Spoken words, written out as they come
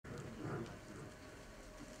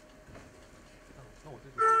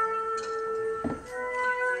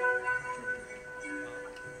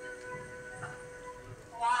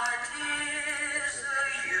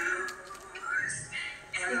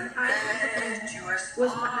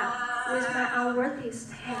with my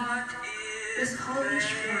unworthiest hand, this holy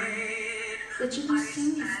shrine. The gentle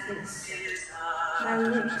thing is this: my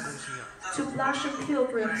lips, to blush a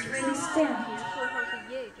pilgrim's really stand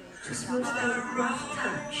to smooth a rough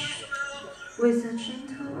touch with a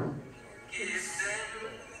gentle kiss.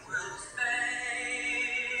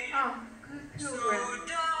 Ah, good pilgrim,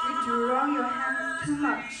 you do wrong your hands too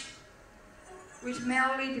much. Which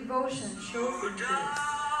manly devotion shows in this.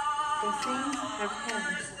 The saints have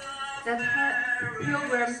hands that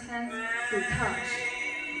pilgrim's hands do touch,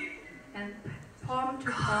 and palm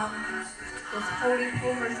to palm is holy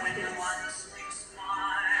Palmer's kiss.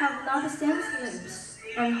 Have not the saints' lips,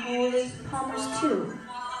 and holy Palmer's too.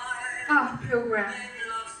 Ah, pilgrim,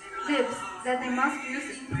 lips that they must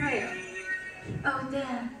use in prayer. Oh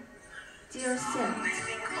then, dear saint,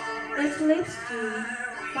 let lips do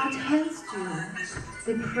what hands do.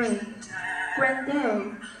 They pray, grant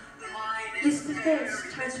thou, lest the face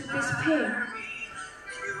turn to despair.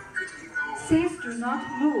 Saints do not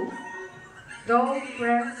move, though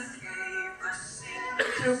friends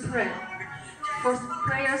do pray, for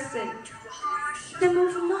prayer's sake. They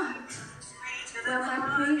move not, while my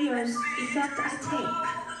prayers effect I take.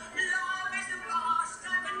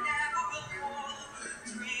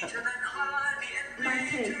 My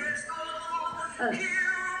take,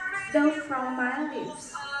 though from my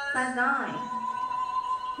lips, by thine,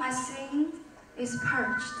 my sin is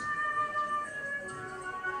purged.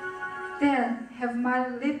 Then have my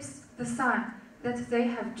lips the sign that they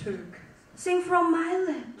have took. Sing from my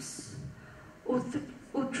lips,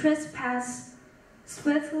 would trespass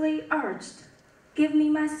swiftly urged. Give me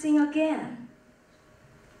my sin again.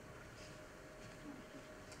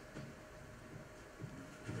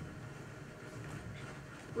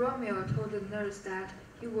 Romeo told the nurse that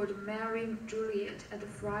he would marry Juliet at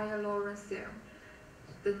Friar Lawrence's sale.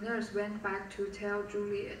 The nurse went back to tell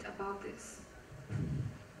Juliet about this.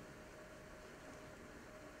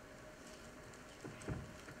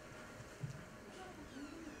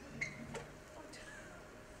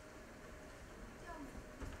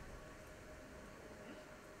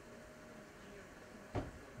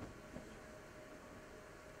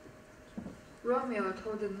 Romeo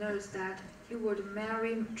told the nurse that he would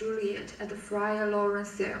marry Juliet at Friar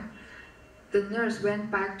Lawrence's sale. The nurse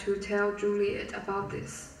went back to tell Juliet about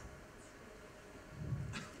this.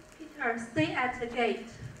 Peter, stay at the gate.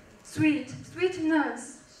 Sweet, sweet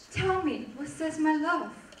nurse, tell me, what says my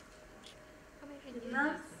love?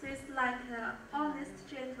 Love is like an honest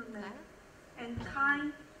gentleman, and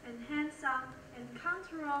kind, and handsome, and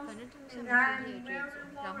counterose, and I am very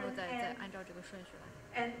warm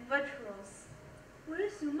and virtuous.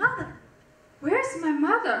 Where's your mother? Where's my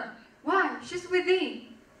mother? Why, she's within.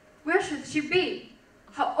 Where should she be?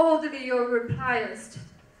 How oddly you repliest.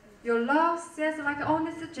 Your love says like an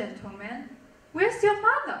honest gentleman. Where's your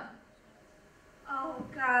mother? Oh,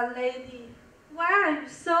 God, lady, why are you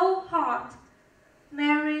so hot?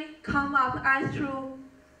 Mary, come up, I through.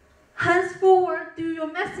 Henceforward, do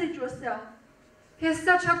your message yourself. He's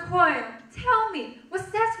such a coil. Tell me, what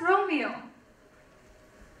says Romeo?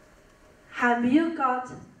 Have you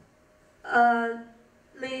got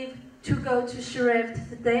leave to go to Sheriff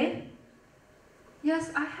today?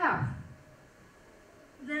 Yes, I have.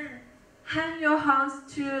 Then hang your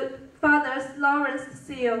hands to Father Lawrence's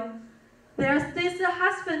seal. There stays a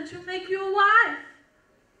husband to make you a wife.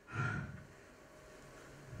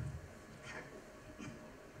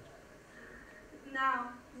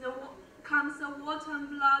 Now comes the water and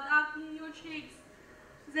blood up in your cheeks.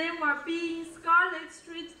 They were being scarlet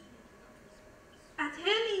street at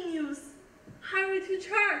any news. Hurry to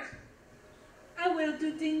church. I will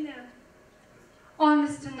do dinner.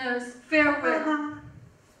 Honest nurse, farewell.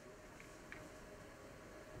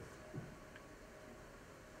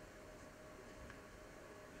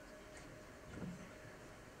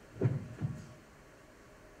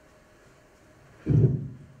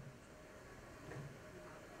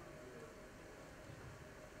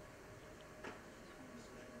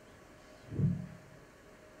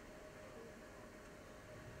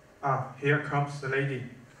 Ah, here comes the lady.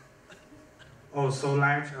 Oh, so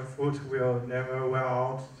light a foot will never wear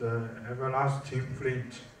out the everlasting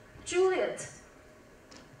flint. Juliet!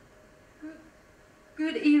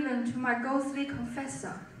 Good even to my ghostly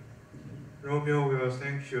confessor. Romeo will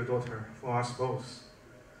thank you, daughter, for us both.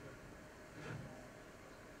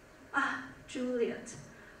 Ah, Juliet,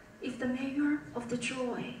 if the measure of the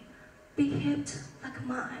joy be heaped like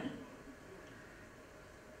mine,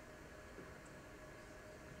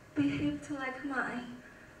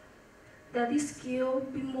 that this skill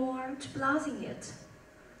be more to blazing it,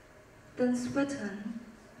 than sweeten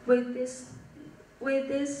with this with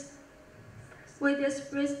this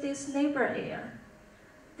neighbor air.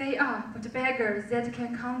 They are but beggars that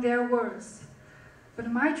can count their words. But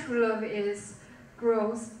my true love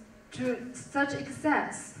grows to such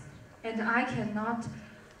excess, and I cannot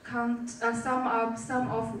sum up some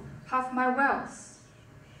of half my wealth.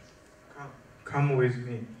 Come with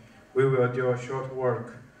me. We will do a short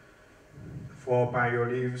work. For by your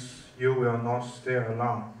leaves you will not stay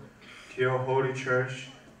alone, till Holy Church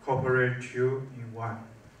cooperate you in one.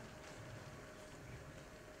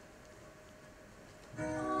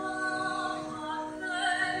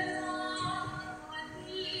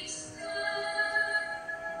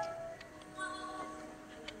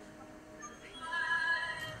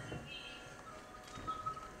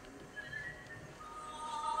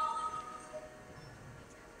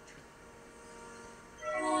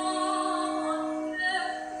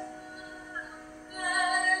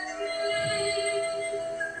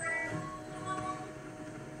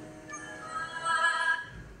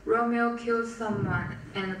 Romeo killed someone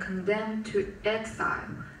and condemned to exile.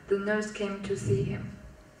 The nurse came to see him.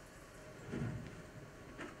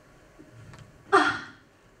 Ah,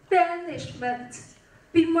 banishment!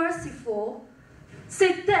 Be merciful.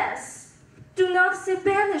 Say death. Do not say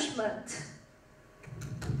banishment.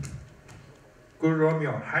 Good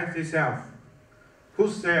Romeo, hide thyself.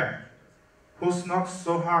 Who's there? Who's knocked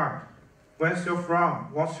so hard? Whence you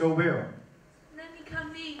from? What's your will? Let me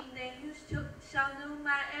come in, then you shall know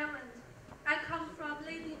my errand. I come from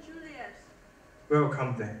Lady Juliet.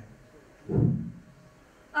 Welcome then.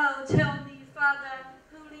 Oh, tell me, Father,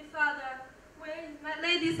 Holy Father, where is my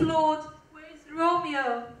lady's lord? Where is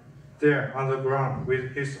Romeo? There, on the ground,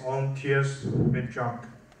 with his own tears made drunk.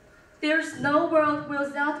 There's no world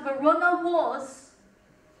without Verona walls.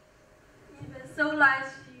 Even so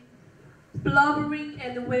lies she, blubbering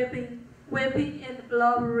and weeping, weeping and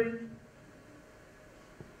blubbering.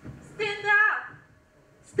 Stand up!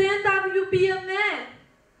 Stand up, you be a man!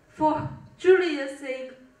 For Juliet's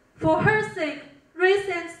sake, for her sake, raise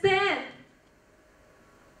and stand!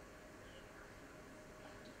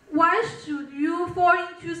 Why should you fall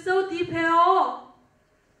into so deep at all?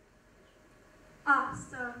 Ah,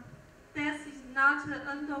 sir, death is not the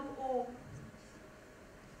end of all.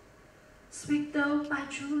 Speak thou by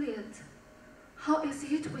Juliet. How is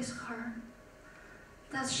it with her?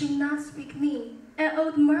 Does she not speak me, an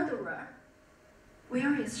old murderer?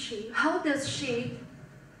 Where is she? How does she?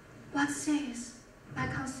 What says my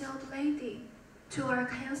concealed lady to our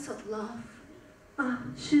cancelled love? Ah,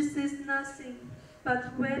 she says nothing,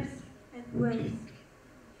 but weeps and weeps.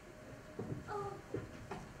 Oh.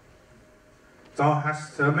 Thou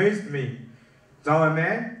hast amazed me. Thou a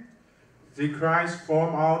man? The cries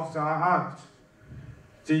form out thy heart.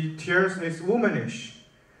 The tears is womanish.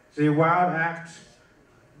 The wild act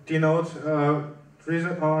denote a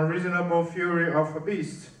reasonable fury of a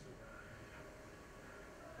beast.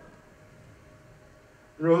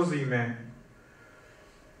 Rosy man,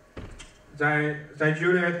 thy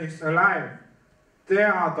Juliet is alive.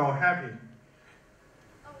 There art thou happy.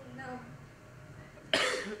 Oh no.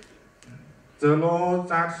 The law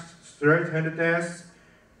that threatened death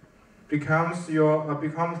becomes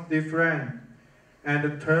the friend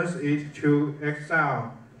and turns it to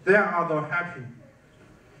exile. There art thou happy.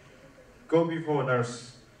 Go before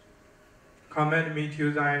nurse. Commend me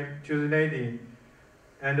to the lady,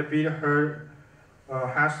 and bid her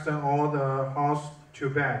hasten all the house to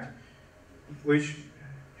bed, which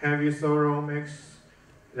heavy sorrow makes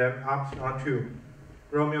them up unto.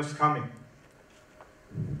 Romeo's coming.